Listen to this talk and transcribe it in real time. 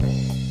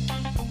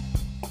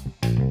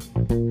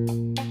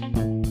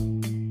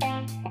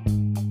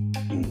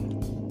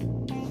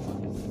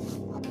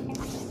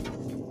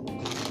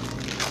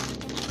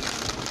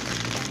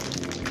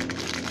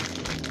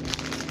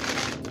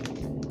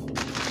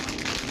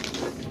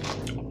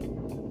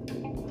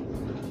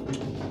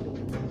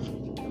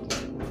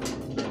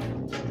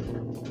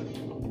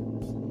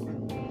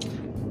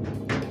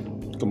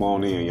Come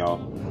on in,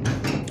 y'all.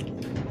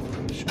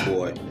 It's your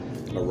boy,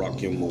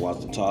 Rakim off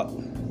the top.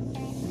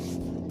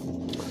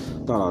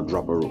 Thought I'd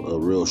drop a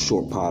real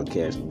short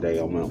podcast today.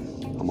 I'm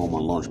on my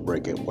lunch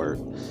break at work,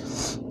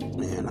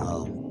 and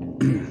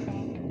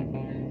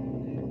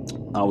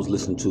I was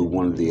listening to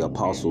one of the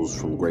apostles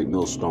from Great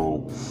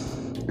Millstone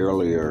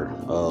earlier.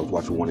 I was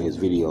watching one of his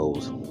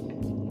videos,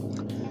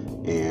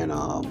 and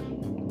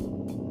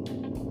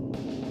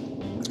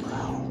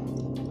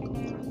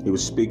he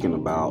was speaking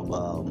about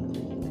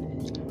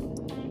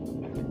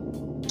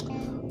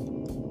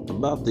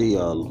the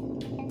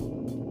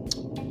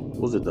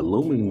was it the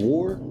looming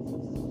war?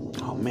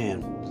 Oh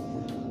man,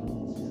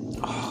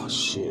 oh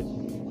shit.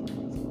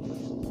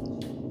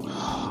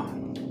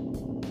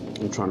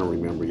 I'm trying to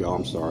remember, y'all.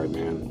 I'm sorry,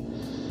 man.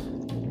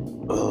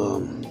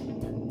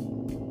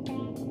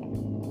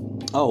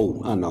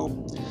 Oh, I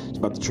know. It's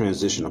about the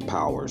transition of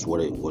powers.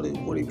 What he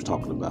was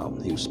talking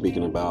about. He was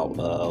speaking about,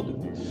 all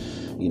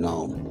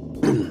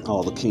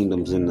the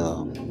kingdoms in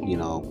the,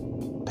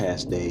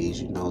 past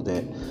days.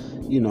 That,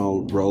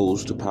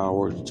 rose to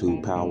power and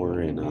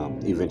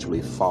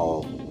eventually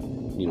fell.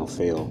 And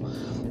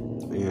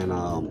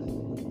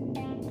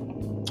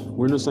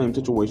we're in the same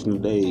situation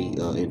today,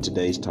 in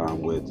today's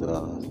time with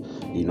the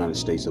United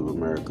States of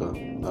America.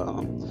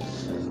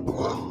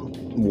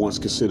 Once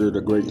considered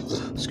a great,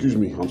 excuse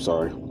me, I'm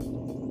sorry.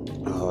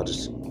 I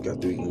just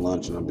got through eating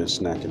lunch and I've been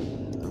snacking.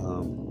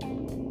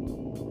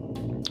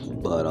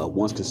 But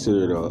once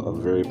considered a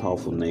very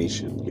powerful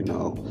nation,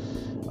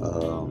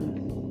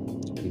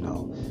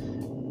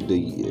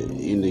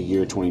 in the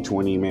year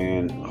 2020,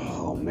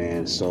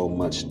 man, so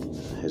much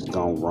has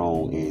gone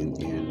wrong,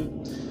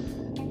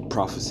 and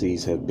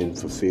prophecies have been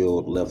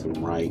fulfilled left and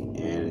right,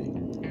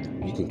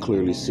 and you can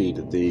clearly see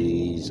that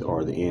these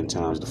are the end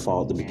times,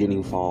 the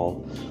beginning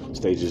fall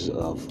stages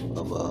of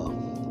a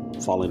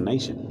fallen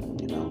nation.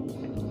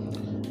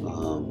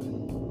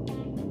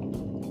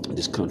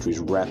 This country is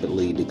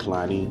rapidly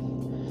declining,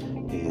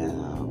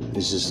 and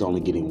it's just only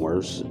getting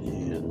worse.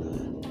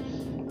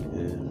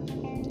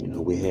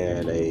 We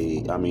had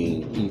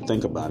you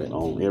think about it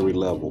on every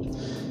level,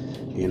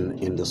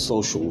 on the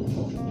social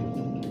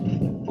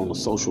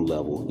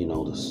level,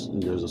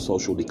 there's a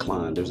social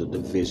decline, there's a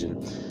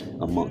division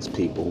amongst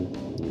people,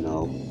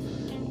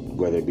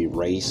 whether it be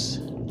race,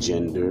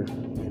 gender,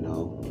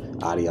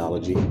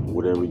 ideology,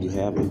 whatever you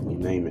have it, you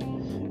name it,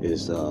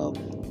 is,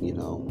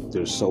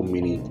 there's so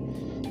many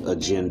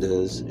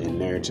agendas and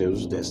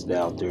narratives that's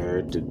out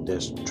there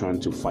that's trying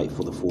to fight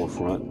for the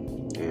forefront.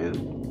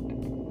 And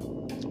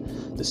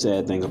the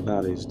sad thing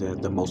about it is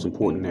that the most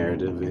important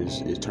narrative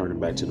is turning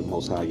back to the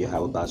Most High,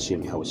 Yahweh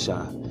Ba'Shem, Yahweh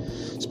Shai.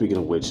 Speaking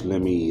of which,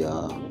 let me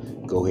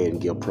go ahead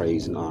and give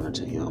praise and honor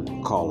to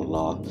him. Call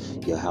Allah,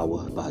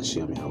 Yahweh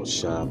Ba'Shem, Yahweh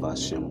Shai,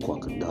 Ba'Shem,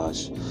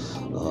 Kwakadash.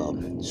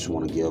 Just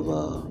want to give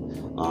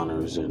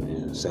honors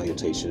and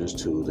salutations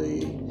to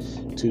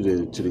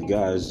the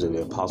guys,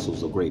 the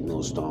apostles of Great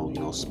Millstone,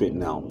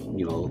 spitting out,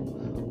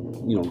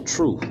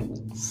 truth,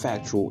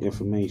 factual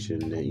information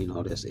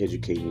that, that's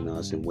educating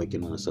us and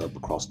waking us up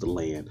across the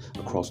land,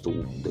 across the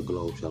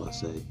globe, shall I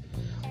say.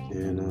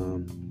 And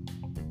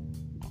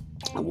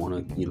I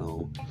want to,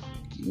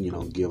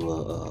 give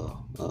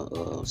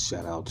a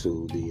shout out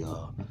to the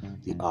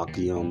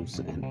Akiums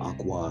and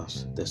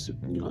Aquas that's,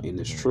 in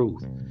this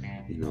truth,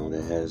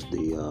 that has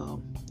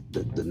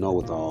the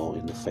know-it-all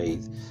in the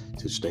faith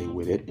to stay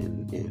with it.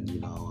 And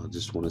I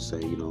just want to say,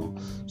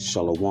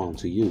 shalom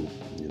to you,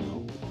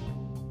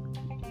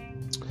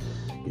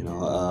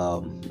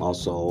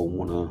 also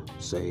want to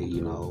say,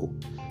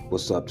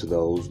 what's up to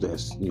those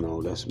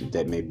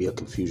that may be a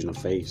confusion of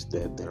faith,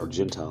 that are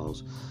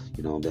Gentiles,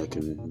 that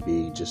can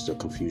be just a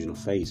confusion of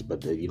faith,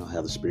 but that,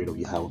 have the spirit of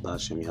Yahweh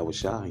Ba'Shem, Yahweh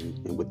Shai,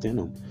 and within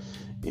them,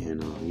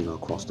 and,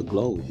 across the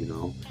globe,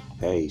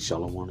 hey,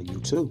 shalom to you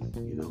too,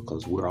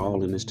 because we're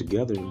all in this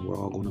together, and we're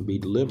all going to be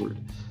delivered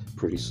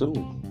pretty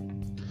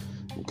soon.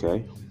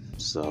 Okay.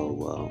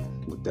 So,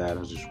 with that,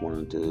 I just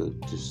wanted to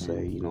just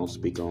say,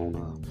 speak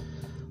on,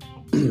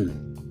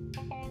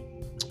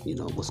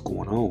 what's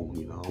going on.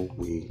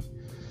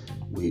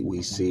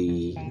 We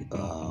see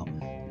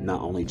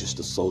not only just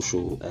the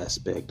social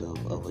aspect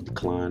of a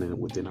decline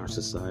within our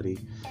society.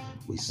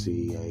 We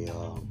see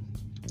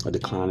a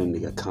decline in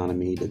the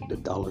economy. The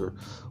dollar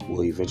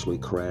will eventually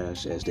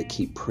crash as they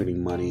keep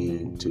printing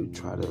money to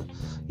try to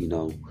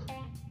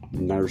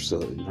nurse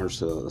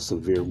a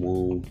severe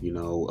wound.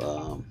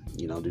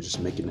 They're just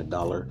making the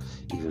dollar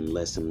even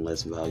less and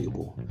less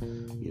valuable.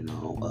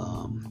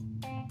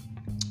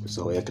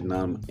 So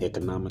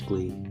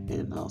economically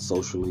and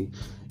socially,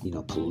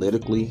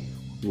 politically,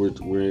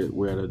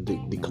 we're at a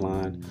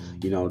decline.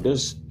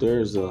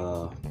 There's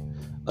a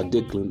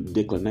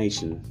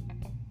declination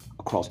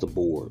across the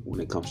board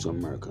when it comes to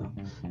America.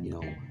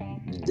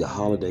 The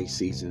holiday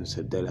seasons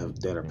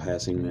that are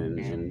passing,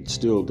 and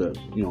still the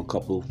a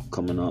couple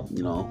coming up.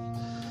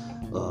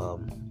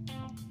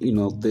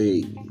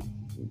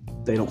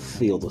 They don't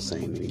feel the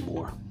same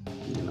anymore.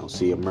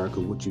 See,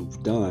 America, what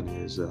you've done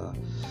is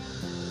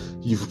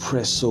you've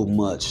oppressed so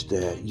much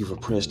that you've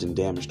oppressed and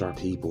damaged our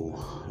people.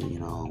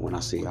 When I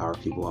say our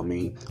people, I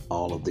mean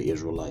all of the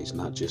Israelites,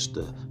 not just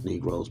the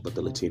Negroes, but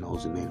the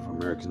Latinos and Native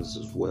Americans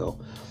as well.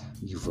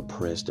 You've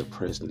oppressed,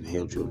 and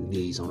held your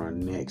knees on our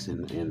necks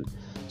and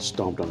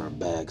stomped on our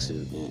backs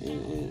and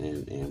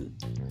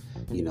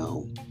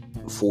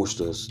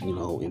forced us,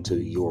 into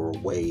your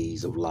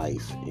ways of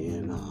life.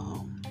 And,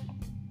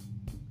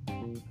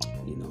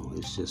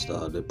 it's just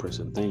a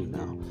depressing thing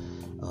now.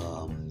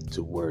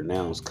 To where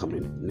now it's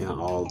coming. Now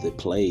all the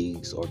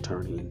plagues are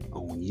turning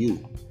on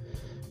you,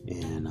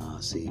 and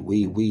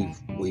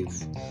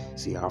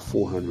we've our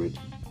 400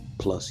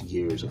 plus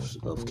years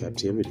of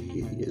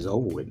captivity is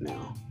over with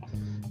now,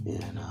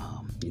 and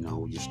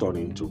you're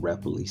starting to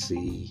rapidly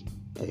see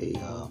a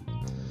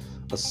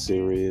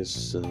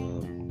serious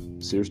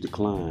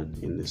decline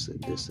in this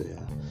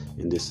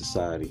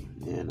society,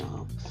 and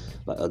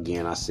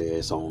again, I say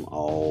it's on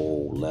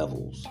all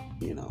levels.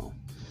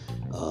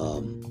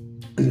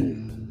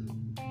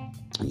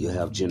 You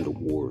have gender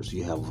wars,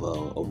 you have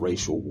a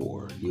racial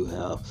war, you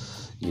have,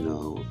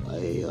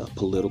 a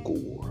political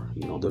war.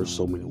 There's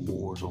so many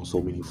wars on so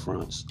many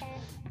fronts,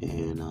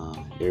 and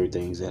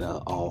everything's at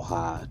an all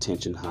high,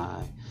 tension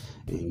high,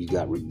 and you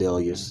got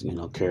rebellious,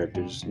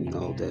 characters,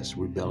 that's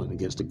rebelling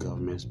against the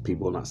government.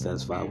 People are not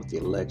satisfied with the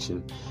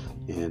election,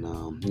 and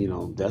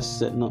that's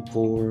setting up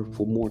for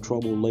more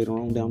trouble later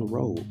on down the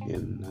road.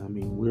 And I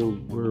mean,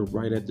 we're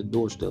right at the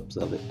doorsteps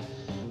of it,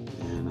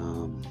 and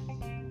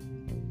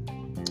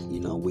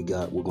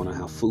we're going to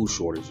have food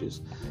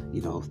shortages.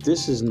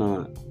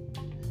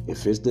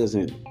 If this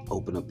doesn't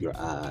open up your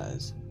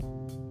eyes,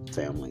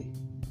 family,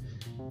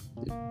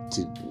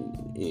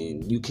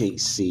 and you can't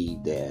see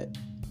that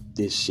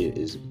this shit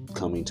is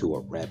coming to a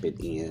rapid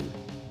end,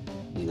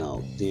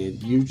 then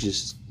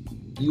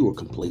you are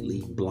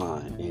completely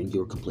blind and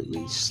you're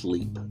completely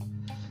asleep.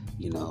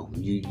 You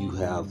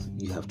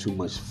have too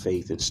much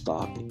faith and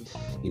stock,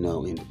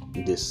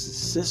 in this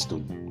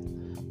system.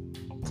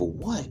 For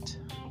what?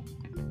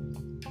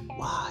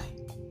 Why?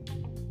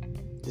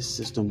 This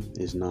system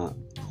is not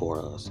for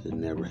us. It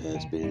never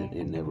has been.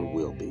 It never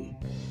will be.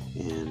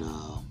 And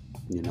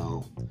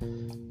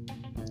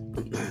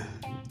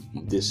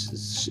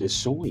this is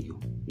showing you,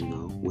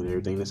 with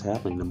everything that's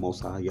happening. The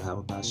Most High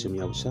Yahweh B'Shem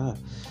Yahushua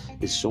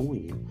is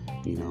showing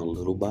you,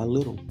 little by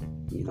little.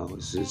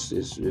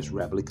 It's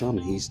rapidly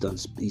coming. He's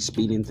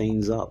speeding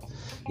things up,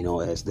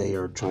 as they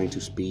are trying to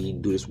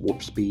do this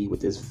warp speed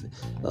with this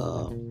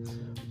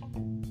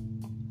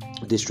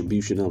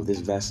distribution of this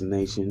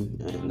vaccination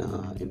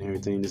and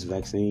everything, this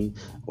vaccine,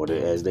 or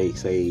as they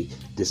say,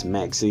 this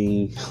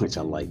Maxine, which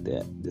I like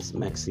that, this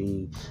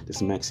Maxine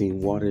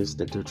waters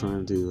that they're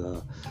trying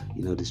to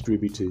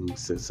distribute to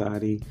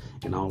society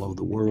and all over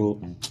the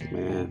world.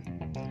 Man,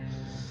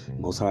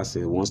 Most High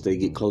said once they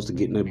get close to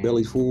getting their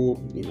bellies full,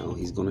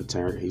 he's gonna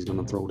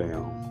throw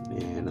down.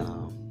 And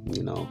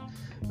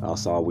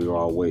also we are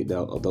all waiting,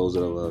 those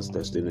of us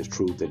that's in this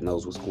truth that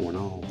knows what's going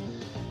on,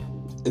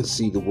 and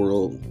see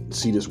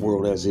this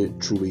world as it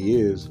truly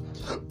is.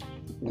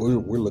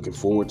 We're looking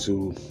forward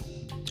to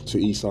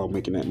Esau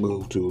making that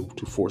move to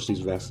force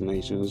these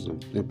vaccinations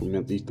and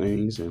implement these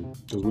things, and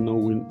because we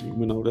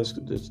know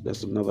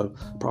that's another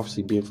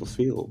prophecy being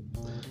fulfilled.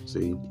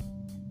 See,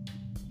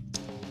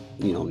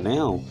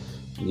 now,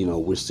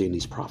 we're seeing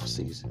these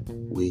prophecies.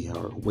 We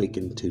are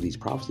awakened to these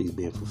prophecies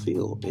being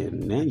fulfilled,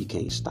 and now you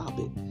can't stop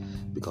it,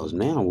 because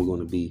now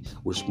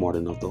we're smart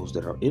enough, those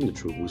that are in the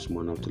truth, we're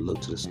smart enough to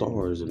look to the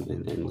stars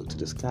and look to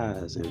the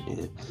skies and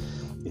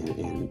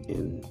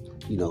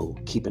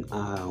keep an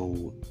eye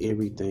on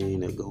everything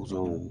that goes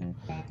on,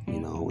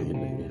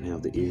 and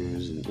have the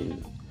ears and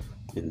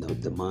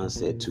the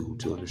mindset to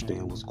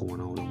understand what's going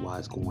on and why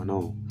it's going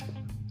on.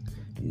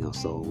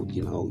 So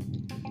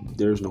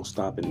there's no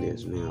stopping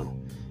this now.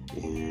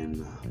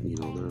 And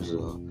there's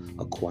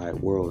a quiet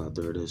world out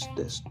there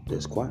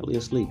that's quietly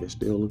asleep. They're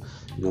still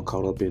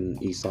caught up in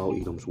Esau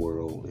Edom's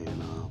world,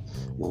 and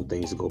want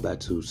things to go back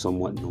to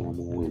somewhat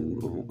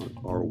normal,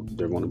 or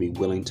they're going to be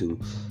willing to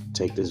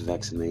take this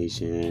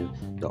vaccination,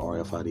 the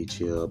RFID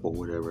chip, or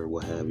whatever,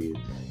 what have you,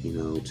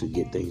 to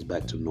get things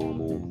back to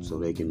normal, so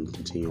they can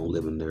continue on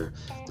living their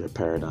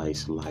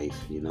paradise life,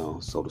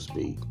 so to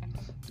speak.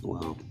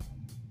 Well,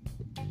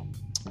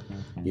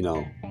 you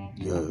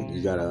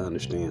got to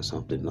understand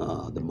something.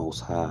 The Most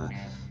High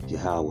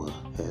Yahweh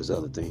has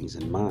other things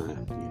in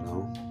mind,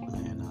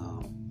 and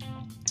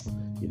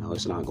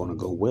it's not going to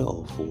go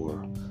well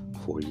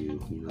for you,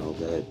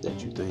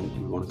 that you think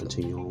you're going to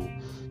continue on,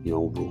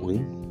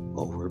 ruling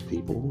over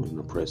people and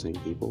oppressing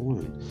people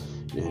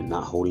and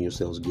not holding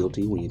yourselves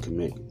guilty when you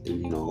commit,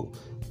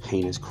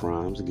 heinous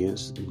crimes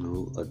against,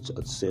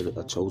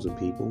 a chosen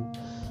people.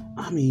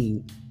 I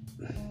mean,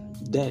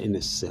 that in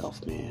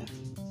itself, man.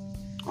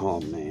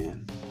 Oh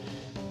man.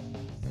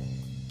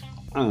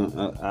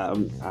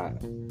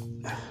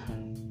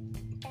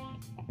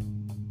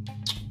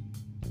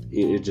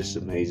 It just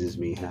amazes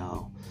me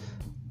how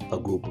a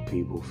group of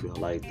people feel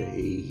like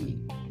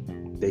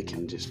they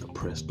can just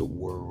oppress the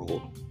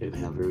world and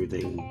have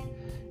everything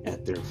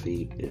at their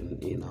feet,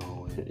 and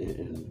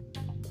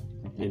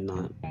and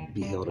not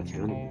be held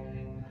accountable.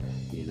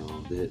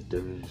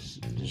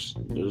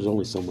 There's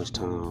only so much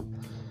time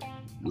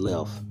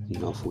left,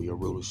 for your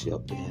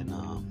rulership, and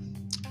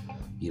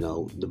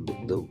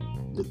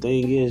the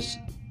thing is,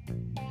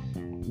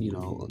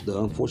 the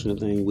unfortunate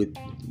thing with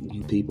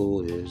you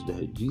people is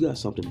that you got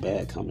something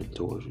bad coming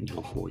towards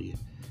for you,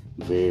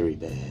 very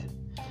bad,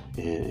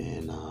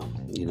 and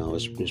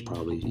it's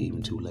probably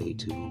even too late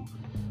to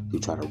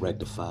try to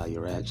rectify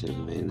your actions,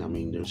 man. I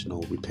mean, there's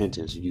no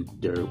repentance. You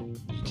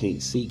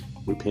can't seek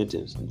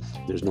repentance.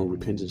 There's no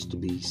repentance to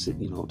be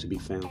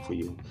found for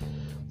you,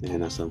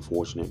 and that's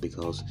unfortunate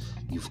because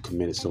you've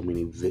committed so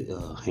many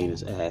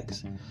heinous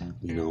acts.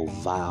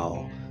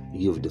 Vile.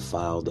 You've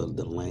defiled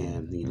the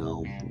land.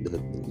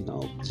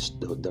 Just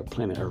the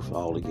planet Earth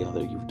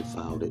altogether. You've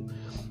defiled it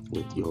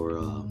with your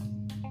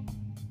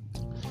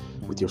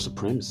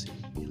supremacy.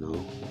 And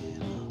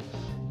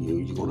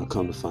you're gonna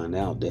come to find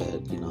out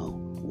that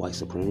white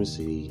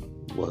supremacy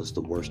was the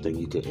worst thing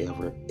you could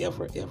ever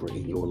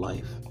in your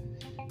life,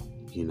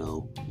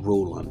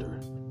 rule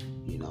under,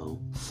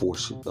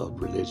 force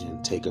of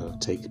religion, take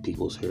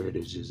people's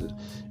heritages and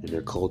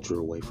their culture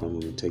away from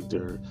them, and take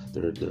their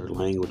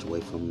language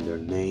away from them, their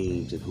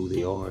names and who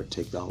they are,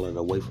 take all that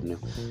away from them.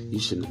 You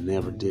should have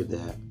never did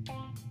that.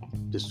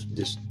 This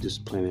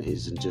planet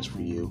isn't just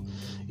for you.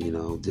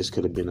 This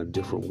could have been a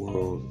different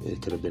world.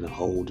 It could have been a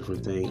whole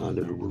different thing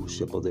under the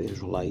rulership of the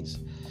Israelites.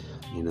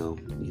 And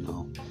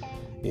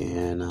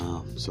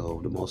so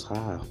the Most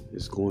High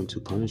is going to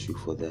punish you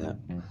for that.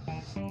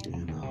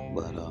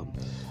 But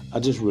I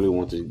just really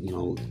want to,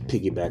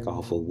 piggyback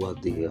off of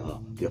what the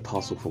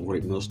apostle from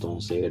Great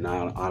Millstone said. And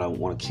I don't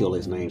want to kill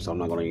his name, so I'm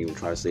not going to even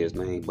try to say his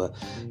name. But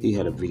he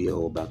had a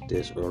video about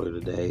this earlier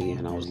today,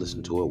 and I was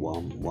listening to it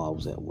while I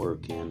was at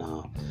work. And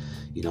I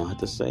have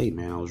to say,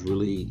 man, I was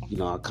really,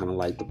 I kind of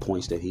like the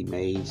points that he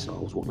made. So I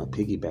was wanting to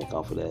piggyback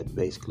off of that,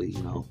 basically,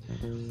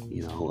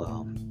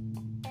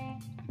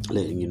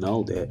 letting you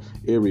know that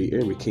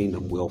every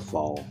kingdom will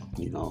fall,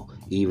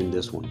 even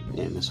this one,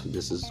 and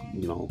this is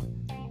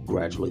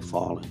gradually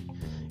falling,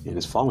 and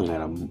it's falling at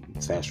a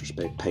faster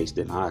pace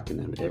than I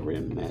can ever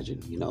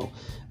imagine.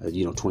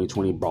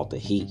 2020 brought the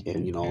heat,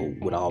 and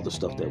with all the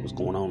stuff that was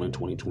going on in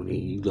 2020,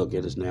 you look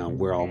at us now,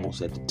 we're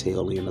almost at the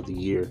tail end of the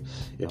year.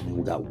 I mean,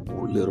 we got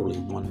literally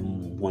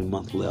one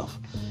month left,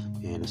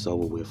 and it's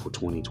over with for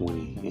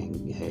 2020.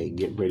 And hey,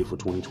 get ready for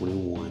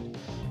 2021,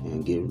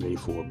 and get ready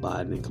for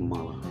Biden and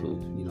Kamala,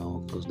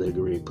 because they're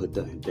ready to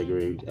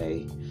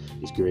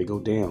it's ready to go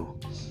down.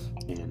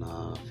 And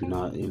if you're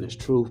not in this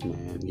truth,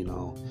 man,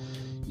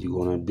 you're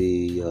going to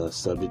be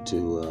subject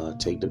to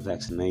take the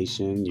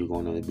vaccination. You're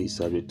going to be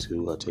subject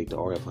to take the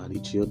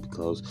RFID chip,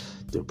 because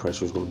the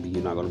pressure is going to be,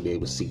 you're not going to be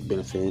able to seek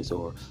benefits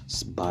or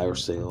buy or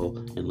sell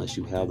unless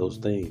you have those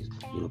things.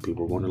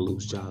 People are going to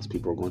lose jobs.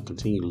 People are going to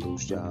continue to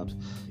lose jobs.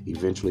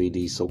 Eventually,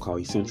 these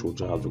so-called essential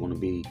jobs are going to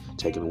be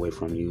taken away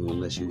from you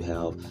unless you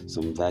have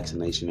some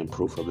vaccination and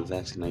proof of the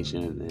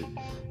vaccination,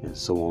 and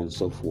so on and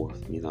so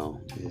forth.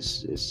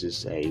 It's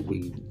just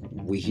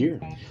we here,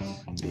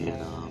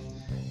 and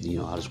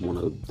I just want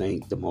to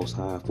thank the Most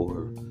High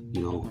for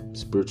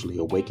spiritually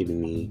awakening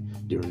me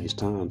during these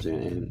times,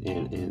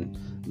 and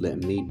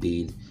letting me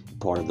be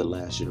part of the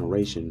last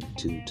generation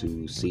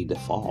to see the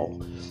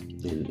fall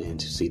and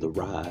to see the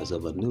rise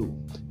of a new,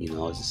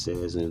 as it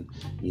says in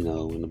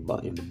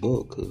the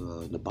book,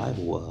 in the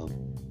Bible,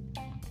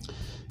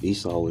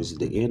 Esau is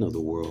the end of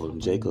the world,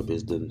 and Jacob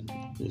is the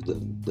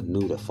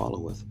new that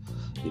followeth.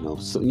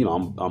 So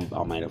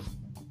I might have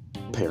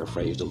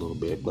paraphrased a little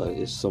bit, but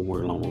it's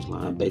somewhere along those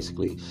lines.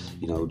 Basically,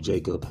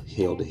 Jacob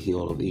held the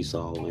heel of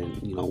Esau,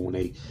 and when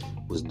they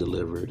was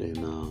delivered, and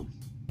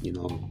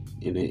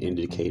and it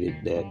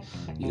indicated that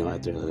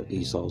after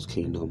Esau's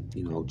kingdom,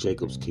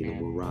 Jacob's kingdom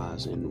will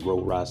rise and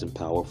will rise in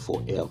power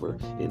forever,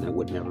 and it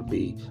would never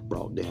be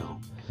brought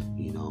down.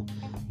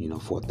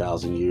 For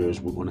 1,000 years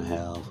we're going to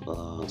have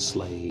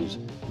slaves,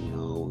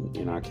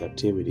 in our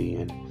captivity,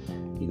 and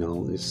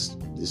it's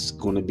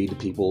going to be the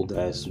people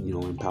that's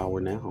in power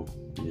now,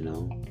 and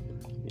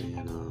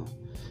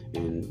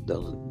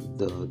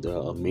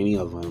the many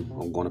of them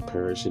are going to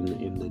perish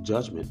in the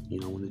judgment,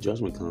 when the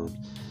judgment comes.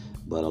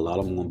 But a lot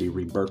of them are going to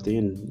be rebirthed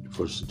in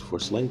for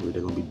slavery.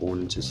 They're going to be born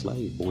into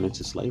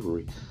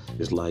slavery.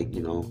 It's like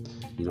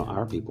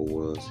our people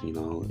was.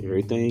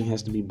 Everything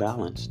has to be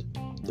balanced.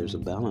 There's a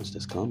balance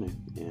that's coming,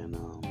 and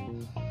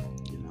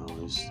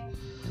it's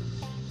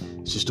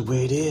just the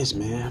way it is,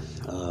 man.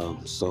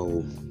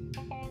 So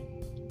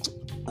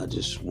I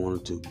just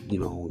wanted to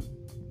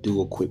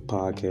do a quick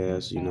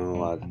podcast.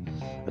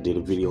 I did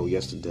a video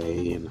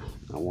yesterday, and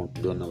I want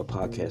to do another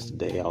podcast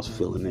today. I was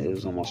feeling it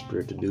was on my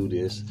spirit to do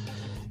this,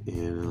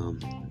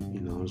 and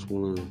I just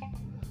want to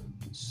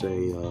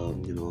say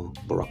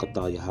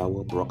Barakatah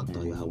Yahweh,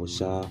 Barakatah Yahweh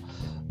Shah,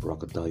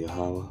 Barakatah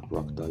Yahweh,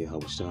 Barakatah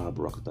Yahweh Shah,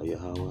 Barakatah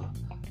Yahweh,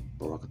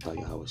 Barakatah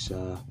Yahweh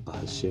Shah,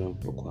 Bahashem,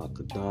 Barakatah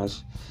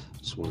Kadash. I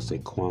just want to say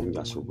Kwam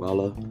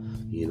Yasharallah,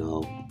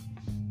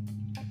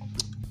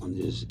 I'm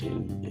just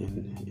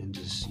and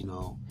just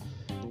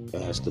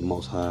ask the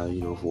Most High,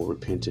 for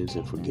repentance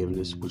and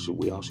forgiveness, which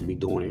we all should be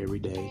doing every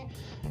day.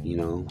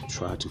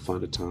 Try to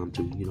find a time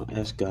to,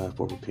 ask God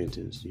for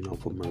repentance,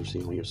 for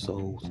mercy on your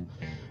souls,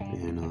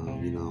 and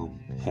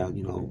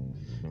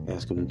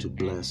ask Him to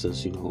bless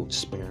us,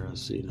 spare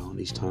us, in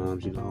these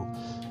times,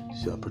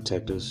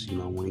 protect us,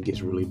 when it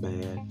gets really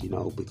bad,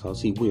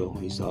 because He will.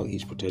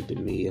 He's protected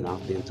me, and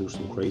I've been through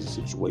some crazy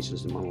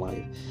situations in my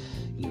life.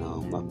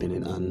 I've been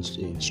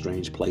in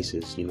strange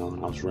places, and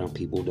I was around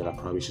people that I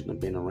probably shouldn't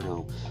have been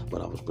around,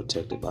 but I was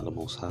protected by the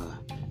Most High.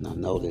 And I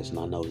know this, and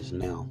I know this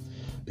now,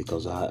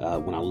 because I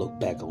when I look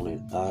back on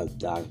it,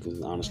 I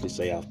can honestly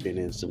say I've been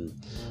in some,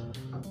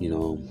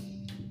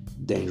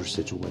 dangerous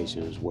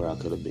situations where I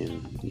could have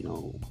been,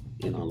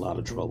 in a lot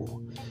of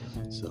trouble.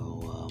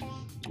 So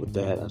with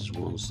that, I just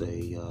want to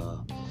say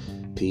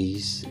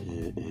peace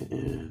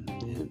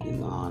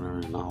and honor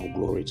and all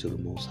glory to the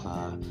Most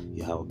High,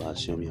 Yahweh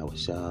B'Ashem, Yahweh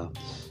Shah.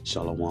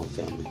 Shalom,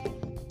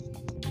 family.